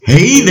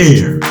Hey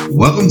there!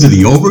 Welcome to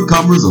the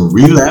Overcomers of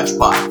Relapse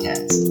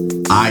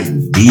podcast. I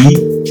am D,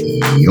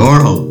 your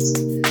host.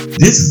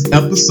 This is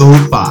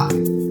episode 5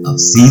 of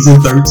season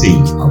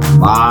 13 of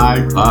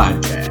my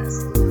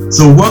podcast.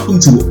 So welcome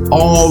to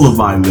all of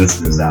my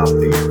listeners out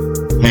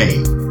there. Hey,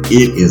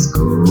 it is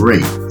great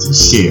to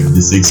share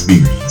this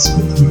experience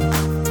with you.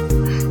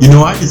 You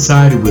know, I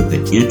decided with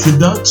the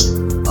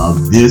introduction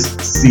of this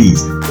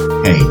season,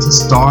 to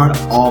start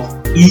off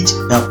each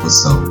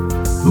episode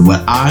with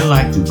what I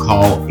like to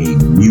call a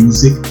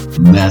music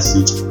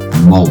message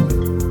moment.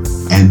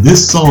 And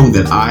this song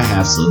that I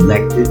have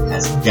selected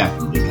has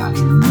definitely got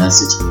a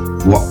message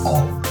for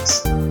all of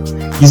us.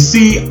 You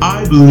see,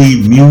 I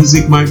believe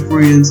music, my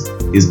friends,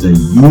 is the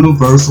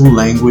universal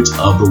language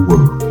of the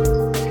world.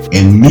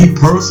 And me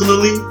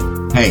personally,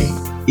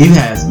 it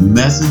has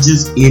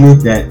messages in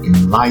it that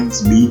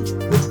enlightens me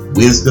with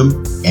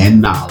wisdom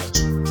and knowledge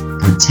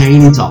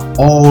pertaining to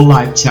all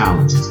life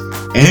challenges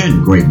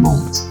and great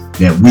moments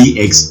that we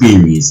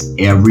experience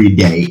every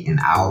day in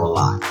our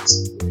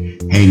lives.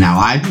 Now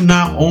I do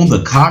not own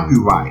the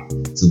copyright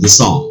to the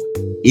song.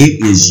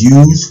 It is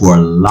used for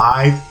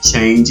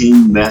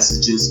life-changing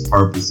messages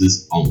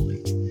purposes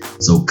only.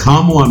 So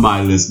come on,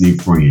 my listening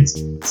friends,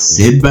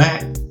 sit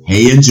back,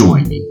 and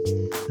join me.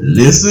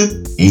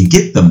 Listen and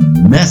get the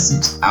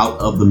message out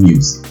of the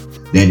music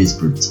that is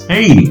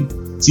pertaining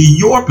to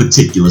your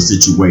particular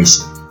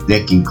situation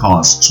that can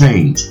cause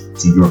change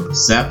to your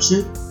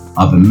perception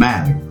of a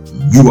matter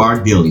you are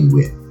dealing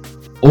with.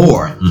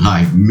 Or,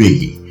 like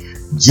me,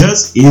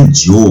 just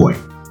enjoy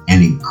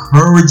an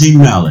encouraging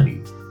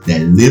melody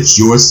that lifts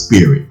your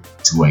spirit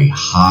to a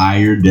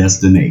higher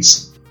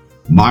destination.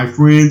 My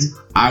friends,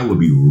 I will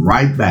be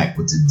right back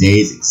with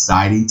today's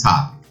exciting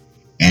topic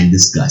and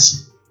discussion.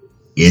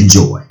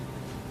 Enjoy.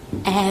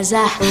 As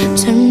I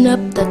turn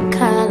up the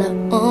collar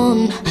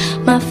on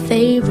my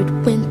favorite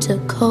winter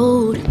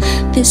coat,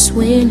 this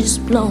wind is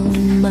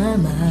blowing my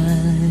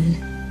mind.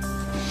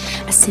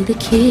 I see the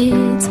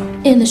kids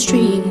in the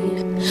street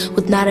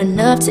with not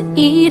enough to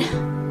eat.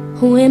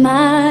 Who am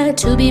I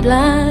to be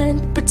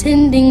blind,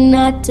 pretending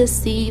not to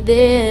see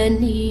their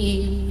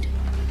need?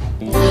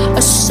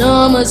 A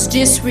summer's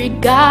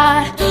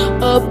disregard,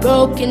 a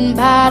broken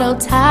bottle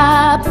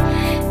top,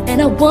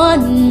 and a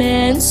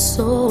one-man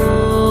soul.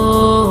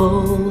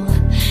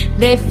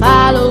 They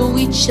follow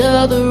each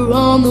other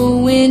on the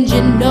wind,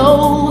 you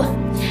know,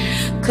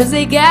 'cause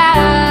they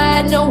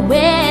got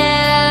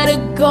nowhere to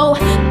go.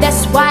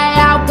 That's why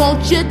I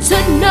want you to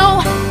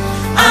know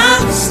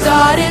I'm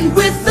starting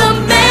with the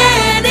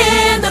man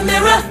in the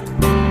mirror.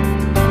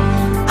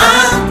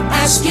 I'm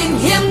asking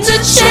him to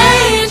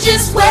change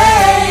his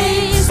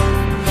ways,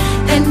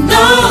 and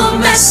no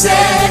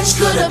message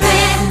could have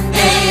been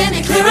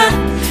any clearer.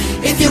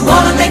 If you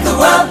wanna make the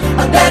world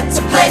a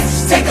better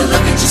place, take a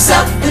look at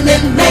yourself and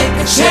then make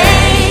a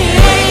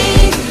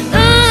change.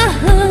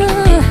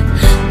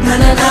 Na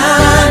na na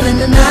na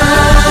na na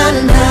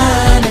na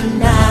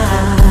na.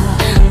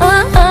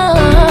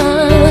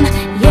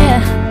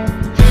 Yeah,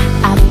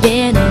 I've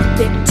been a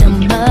victim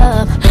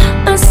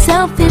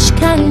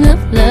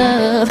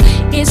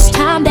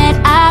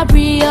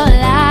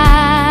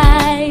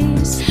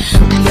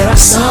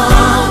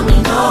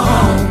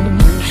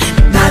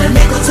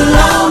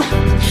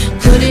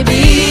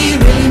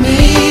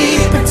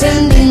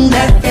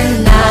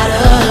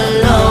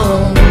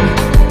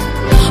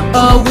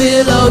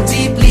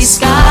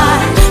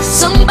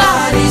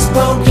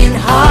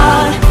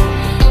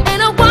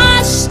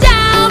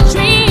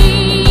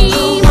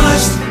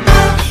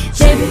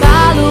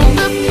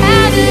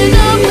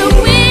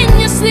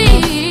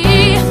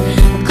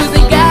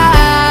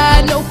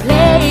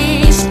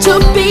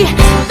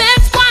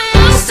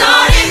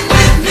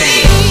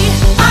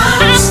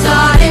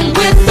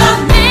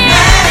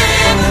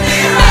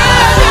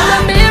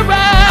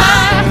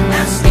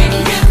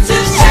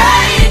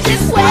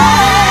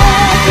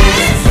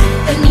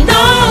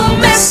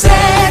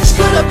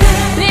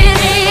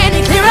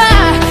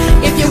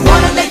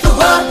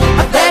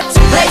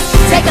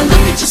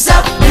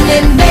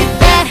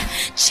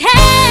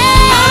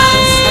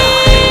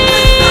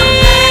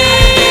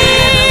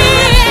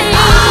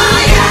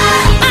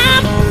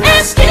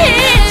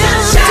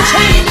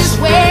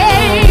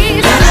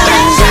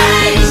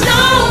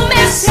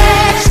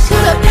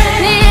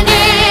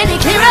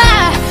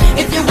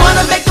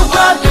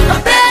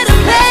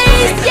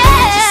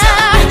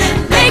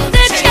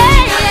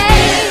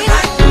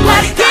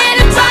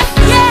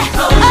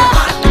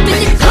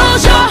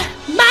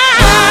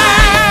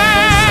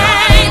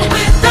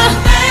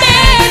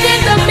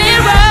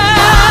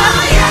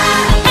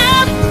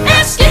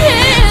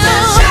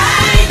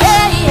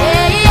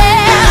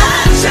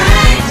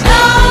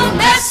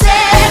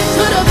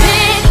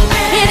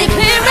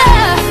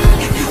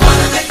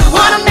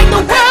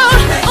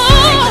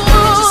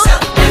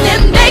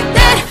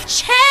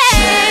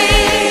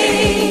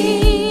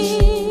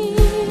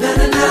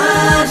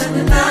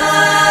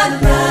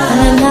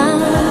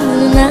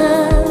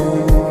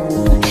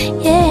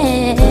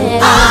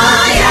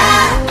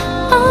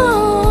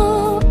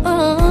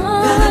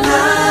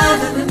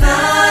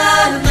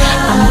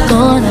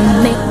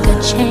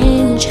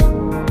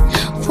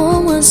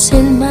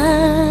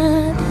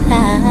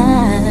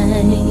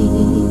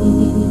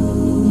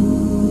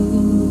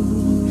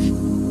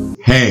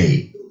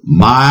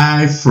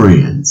My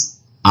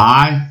friends,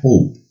 I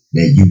hope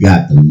that you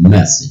got the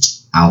message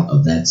out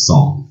of that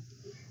song.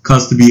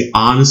 Because to be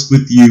honest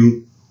with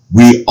you,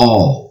 we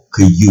all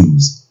could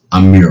use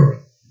a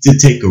mirror to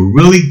take a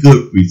really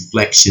good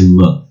reflection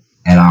look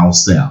at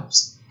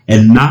ourselves.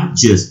 And not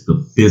just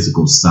the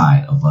physical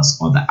side of us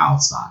on the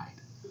outside,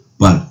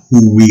 but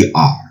who we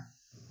are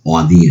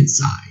on the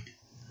inside.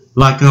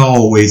 Like I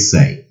always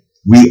say,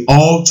 we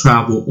all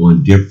travel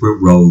on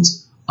different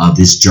roads of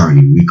this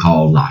journey we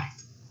call life.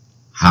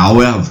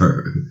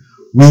 However,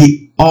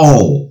 we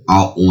all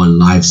are on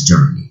life's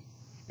journey.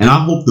 And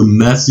I hope the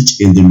message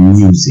in the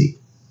music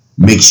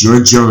makes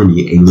your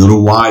journey a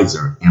little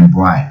wiser and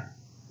brighter.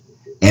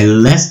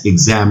 And let's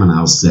examine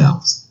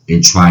ourselves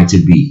and try to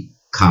be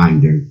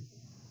kinder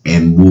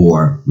and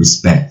more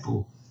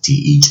respectful to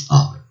each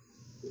other.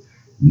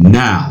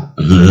 Now,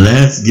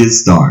 let's get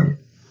started.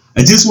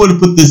 I just want to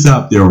put this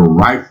out there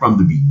right from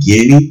the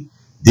beginning.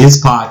 This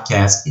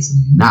podcast is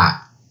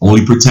not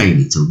only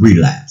pertaining to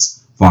relapse,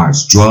 as far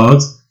as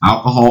drugs,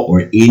 alcohol,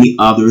 or any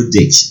other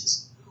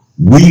addictions.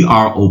 We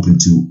are open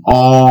to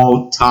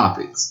all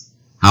topics.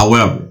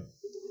 However,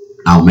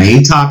 our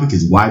main topic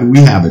is why do we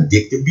have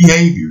addictive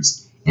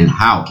behaviors and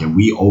how can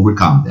we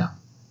overcome them?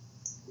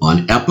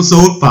 On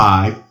episode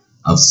 5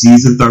 of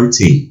season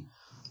 13,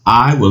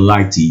 I would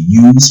like to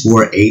use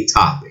for a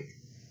topic,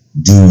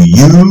 do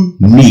you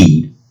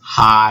need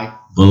high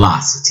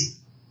velocity?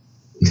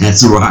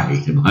 That's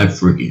right, my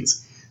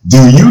friends. Do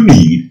you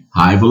need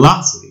high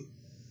velocity?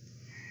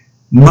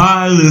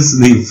 My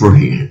listening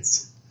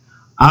friends,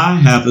 I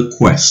have a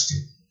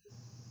question.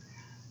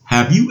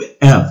 Have you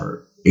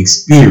ever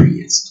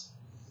experienced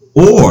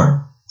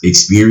or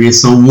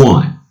experienced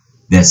someone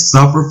that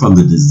suffered from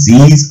the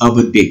disease of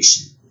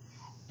addiction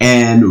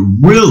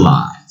and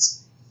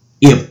realize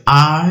if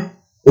I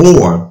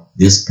or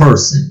this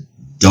person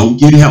don't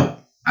get help,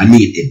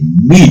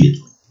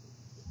 immediately,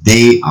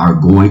 they are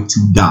going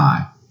to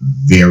die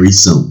very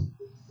soon?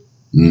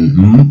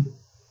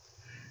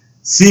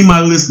 See, my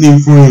listening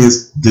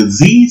friends,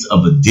 disease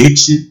of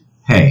addiction,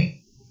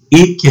 hey,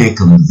 it can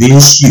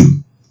convince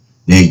you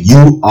that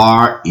you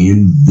are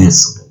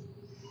invincible.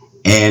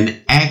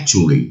 And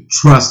actually,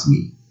 trust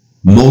me,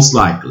 most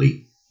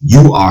likely,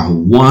 you are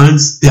one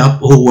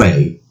step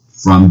away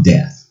from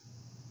death.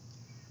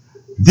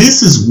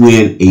 This is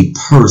when a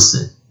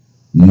person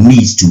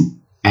needs to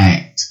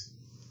act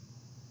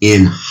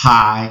in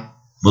high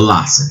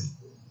velocity.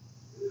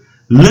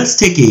 Let's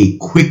take a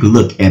quick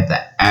look at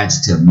the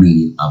adjective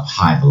meaning of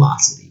high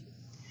velocity.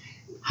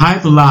 High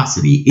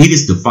velocity, it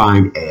is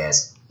defined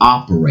as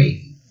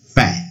operating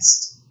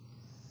fast,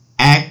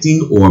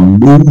 acting or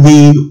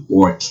moving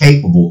or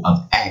capable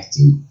of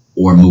acting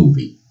or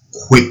moving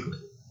quickly.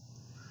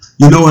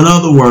 In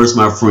other words,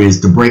 my friends,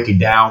 to break it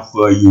down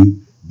for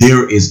you,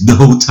 there is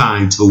no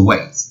time to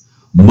waste.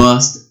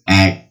 Must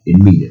act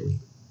immediately.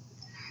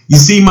 You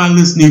see, my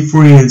listening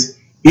friends,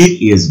 it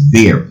is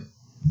very,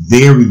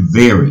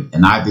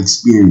 and I've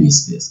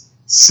experienced this,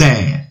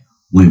 sad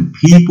when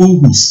people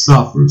who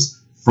suffers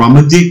from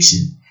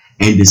addiction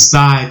and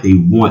decide they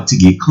want to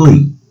get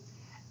clean.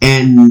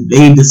 And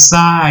they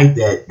decide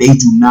that they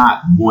do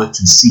not want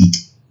to seek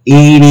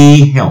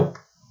any help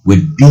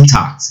with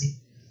detoxing,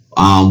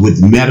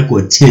 with medical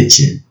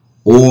attention,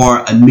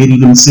 or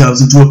admitting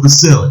themselves into a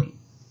facility.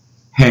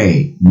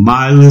 Hey,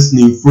 my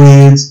listening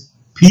friends,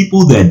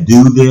 people that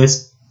do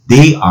this,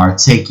 they are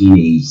taking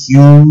a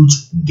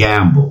huge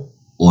gamble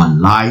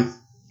on life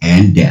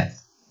and death.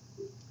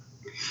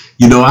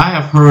 I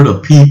have heard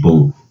of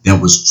people that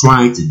was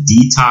trying to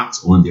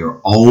detox on their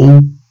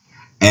own,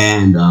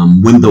 and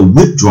when the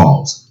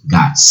withdrawals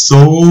got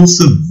so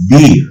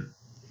severe,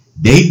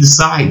 they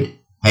decided,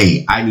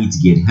 hey, I need to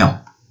get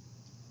help.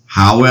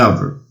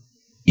 However,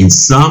 in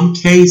some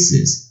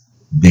cases,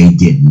 they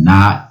did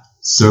not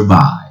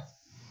survive.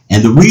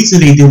 And the reason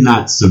they did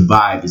not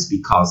survive is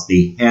because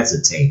they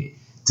hesitated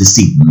to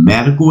seek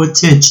medical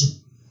attention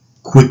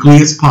quickly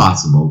as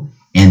possible,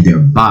 and their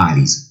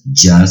bodies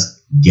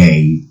just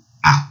gave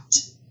out.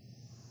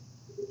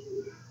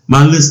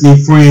 My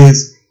listening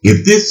friends,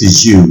 if this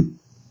is you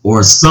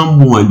or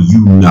someone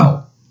you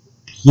know,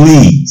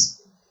 please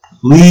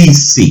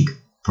seek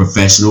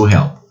professional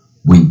help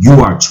when you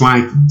are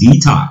trying to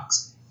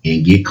detox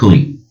and get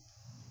clean.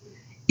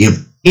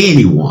 If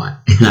anyone,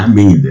 and I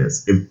mean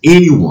this, if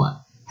anyone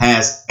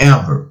has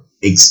ever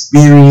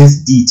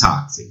experienced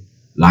detoxing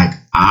like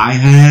I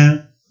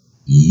have,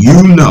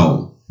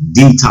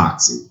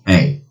 detoxing,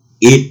 hey,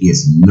 it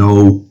is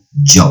no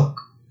joke.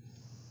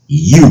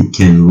 You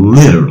can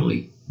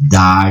literally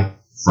die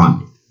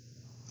from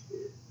it.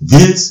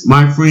 This,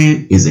 my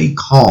friend, is a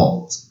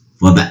cause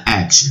for the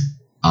action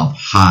of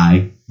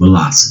high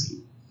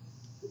velocity.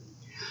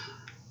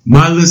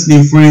 My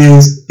listening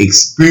friends,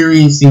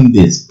 experiencing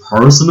this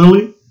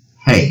personally,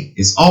 hey,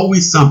 it's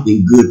always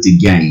something good to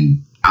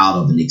gain out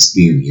of an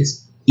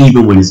experience,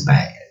 even when it's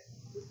bad.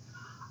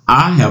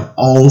 I have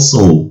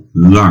also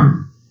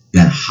learned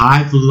that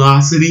high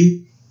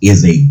velocity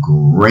is a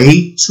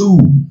great tool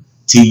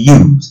to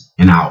use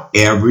in our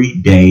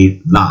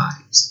everyday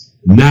lives.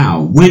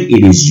 Now, when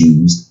it is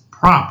used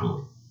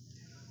properly.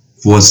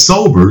 For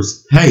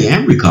sobers,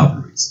 and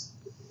recoveries,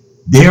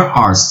 there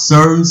are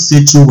certain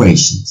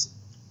situations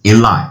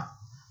in life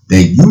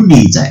that you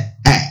need to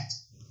act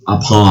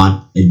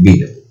upon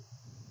immediately.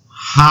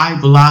 High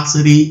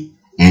velocity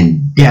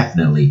and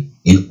definitely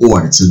in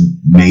order to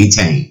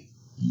maintain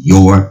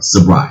your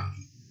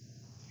sobriety.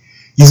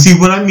 You see,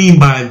 what I mean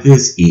by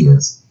this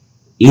is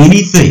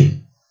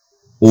anything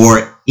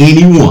or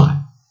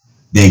anyone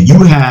that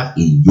you have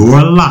in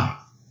your life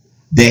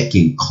that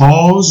can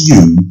cause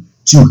you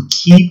to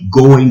keep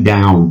going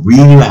down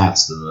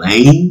relapse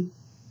lane,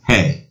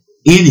 it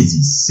is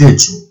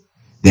essential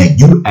that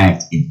you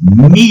act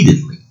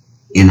immediately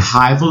in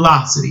high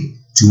velocity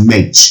to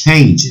make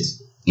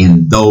changes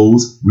in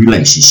those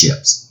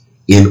relationships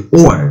in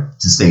order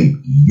to save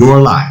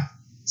your life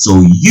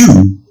so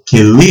you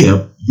can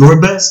live your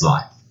best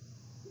life.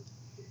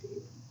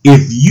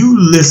 If you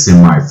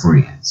listen, my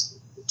friends,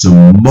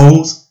 to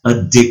most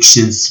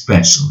addiction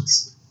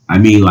specialists,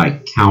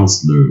 like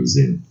counselors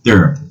and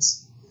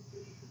therapists,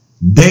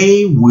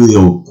 they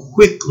will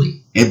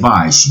quickly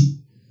advise you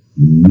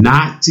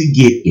not to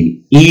get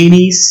in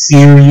any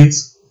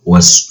serious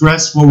or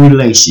stressful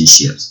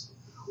relationships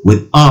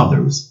with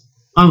others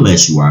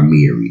unless you are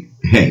married.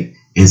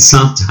 And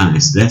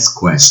sometimes that's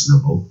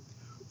questionable,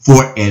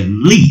 for at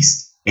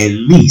least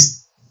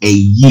a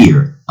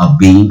year of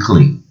being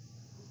clean.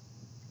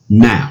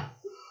 Now,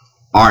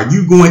 are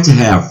you going to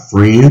have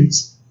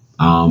friends,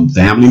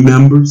 family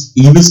members,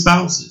 even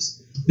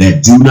spouses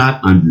that do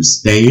not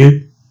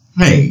understand?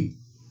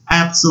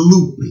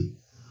 Absolutely.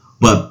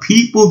 But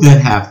people that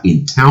have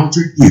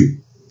encountered you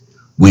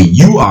when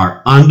you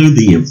are under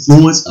the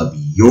influence of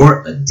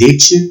your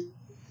addiction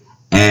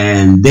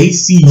and they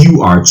see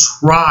you are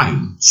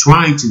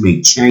trying to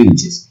make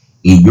changes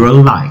in your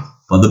life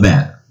for the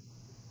better.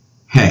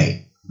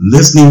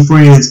 Listening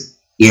friends,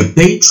 if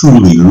they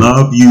truly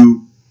love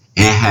you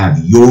and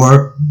have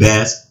your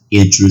best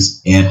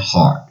interest at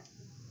heart,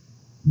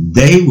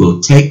 they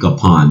will take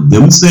upon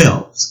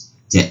themselves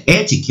to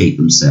educate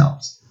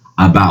themselves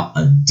about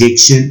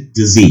addiction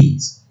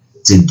disease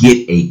to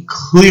get a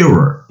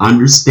clearer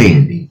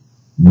understanding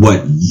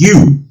what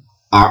you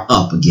are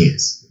up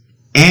against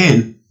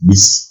and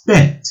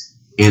respect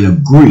and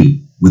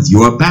agree with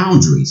your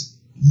boundaries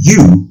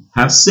you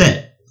have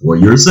set for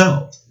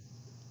yourself.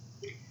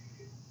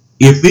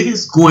 If it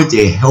is going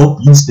to help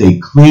you stay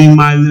clean,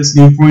 my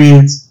listening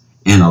friends,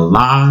 and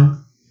alive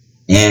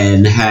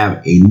and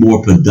have a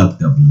more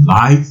productive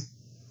life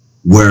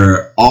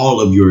where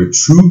all of your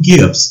true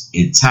gifts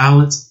and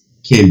talents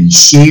can be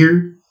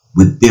shared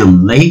with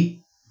them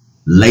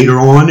later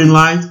on in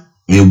life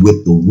and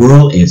with the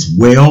world as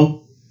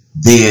well,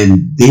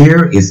 then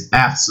there is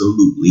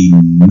absolutely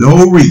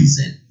no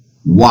reason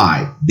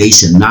why they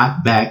should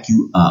not back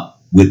you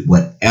up with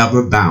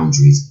whatever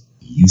boundaries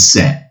you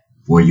set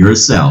for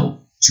yourself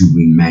to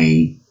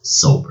remain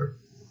sober.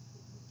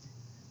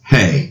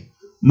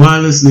 My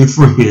listening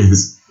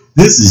friends,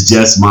 this is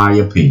just my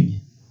opinion.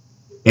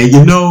 And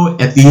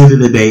at the end of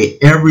the day,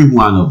 every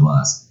one of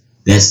us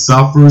that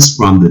suffers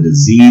from the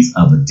disease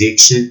of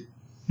addiction,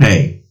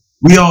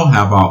 we all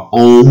have our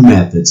own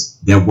methods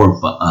that work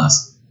for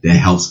us that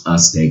helps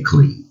us stay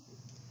clean.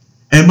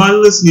 And my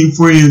listening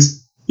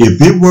friends,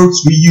 if it works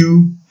for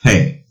you,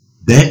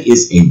 that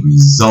is a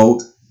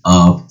result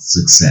of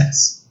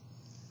success.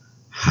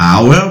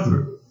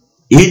 However,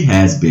 it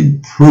has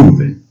been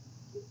proven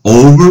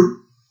over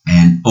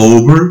and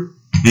over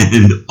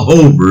and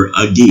over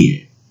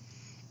again.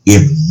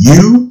 If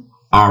you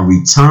are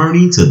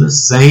returning to the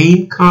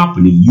same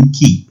company you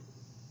keep,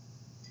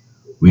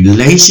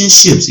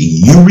 relationships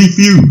you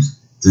refuse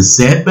to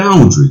set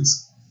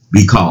boundaries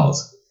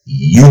because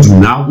you do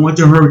not want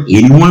to hurt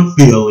anyone's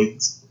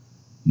feelings,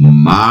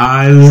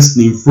 my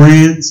listening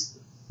friends,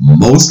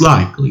 most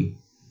likely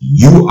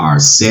you are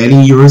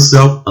setting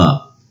yourself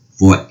up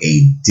for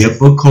a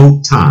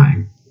difficult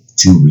time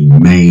to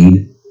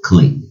remain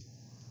clean.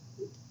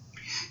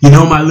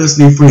 My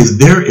listening friends,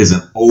 there is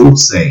an old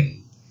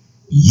saying,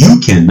 you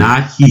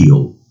cannot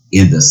heal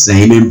in the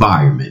same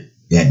environment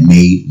that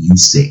made you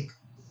sick.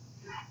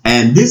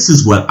 And this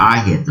is what I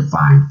had to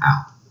find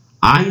out.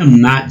 I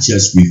am not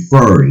just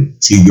referring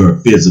to your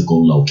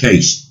physical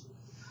location,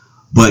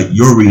 but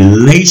your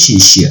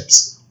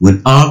relationships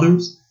with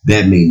others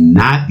that may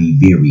not be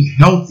very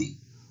healthy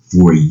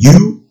for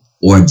you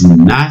or do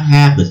not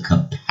have the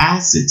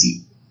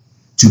capacity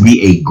to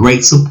be a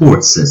great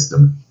support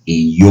system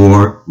in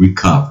your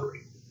recovery.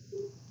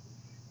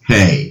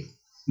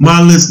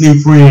 My listening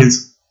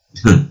friends,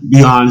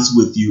 be honest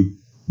with you,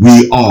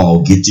 we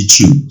all get to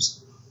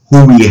choose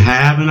who we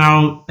have in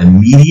our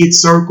immediate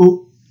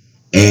circle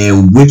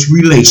and which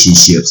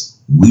relationships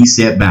we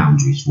set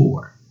boundaries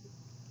for.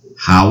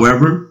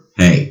 However,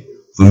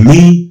 for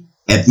me,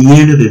 at the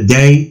end of the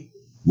day,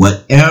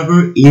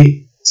 whatever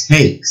it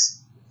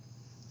takes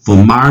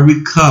for my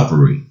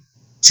recovery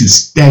to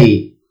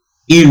stay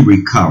in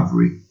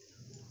recovery,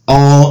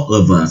 all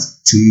of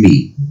us, to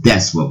me,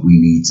 that's what we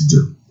need to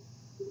do.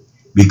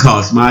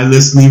 Because my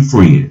listening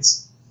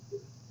friends,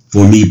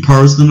 For me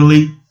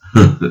personally,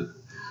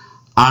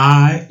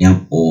 I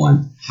am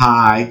on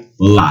high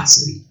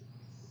velocity,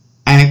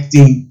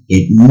 acting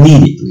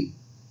immediately,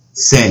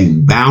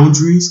 setting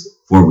boundaries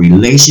for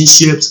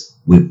relationships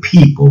with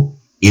people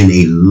in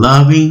a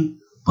loving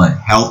but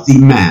healthy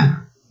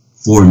manner.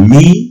 For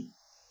me,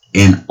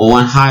 and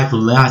on high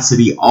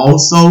velocity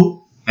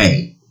also,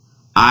 hey,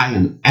 I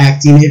am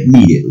acting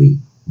immediately,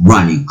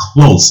 running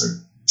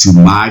closer to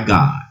my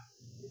God.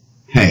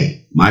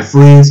 Hey, my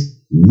friends,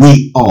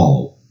 we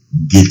all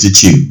get to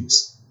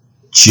choose.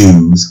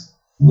 Choose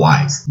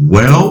wisely.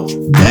 Well,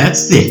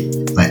 that's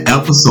it for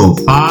episode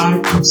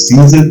 5 of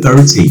season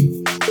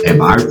 13. And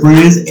my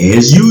friends,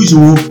 as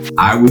usual,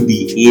 I will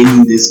be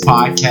ending this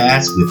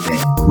podcast with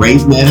that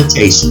great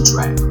meditation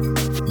track.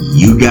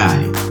 You got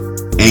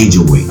it.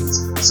 Angel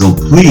Wings. So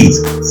please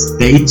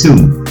stay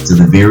tuned to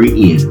the very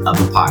end of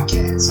the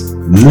podcast.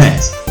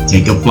 Let's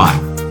take a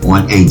flight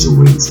on Angel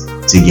Wings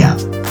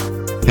together.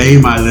 Hey,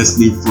 my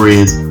listening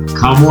friends,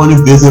 come on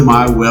and visit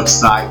my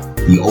website,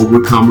 The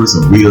Overcomers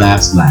of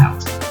Relapse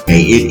Lounge.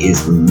 Hey, it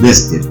is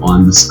listed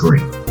on the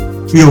screen.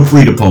 Feel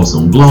free to post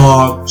on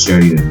blog,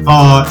 share your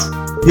thoughts,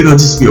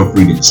 just feel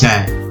free to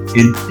chat,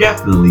 and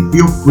definitely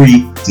feel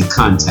free to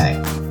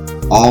contact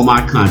me. All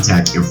my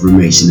contact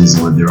information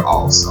is on there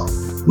also,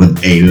 with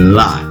a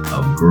lot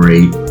of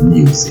great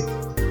music.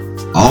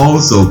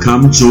 Also,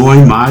 come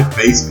join my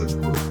Facebook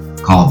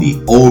group called The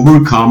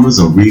Overcomers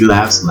of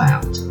Relapse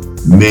Lounge.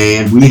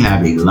 Man, we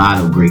have a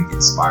lot of great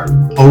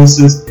inspiring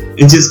posts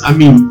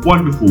and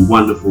wonderful,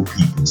 wonderful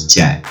people to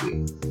chat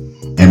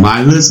with. And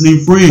my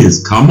listening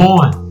friends, come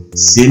on,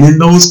 send in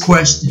those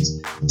questions.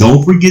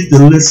 Don't forget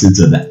to listen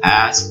to the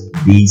Ask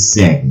Me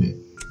segment.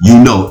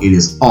 It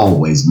is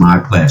always my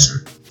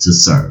pleasure to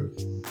serve.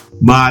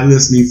 My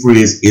listening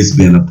friends, it's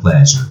been a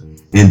pleasure.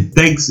 And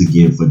thanks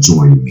again for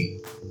joining me.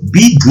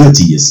 Be good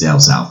to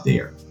yourselves out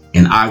there.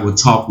 And I will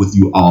talk with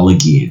you all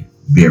again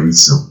very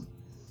soon.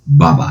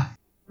 Bye-bye.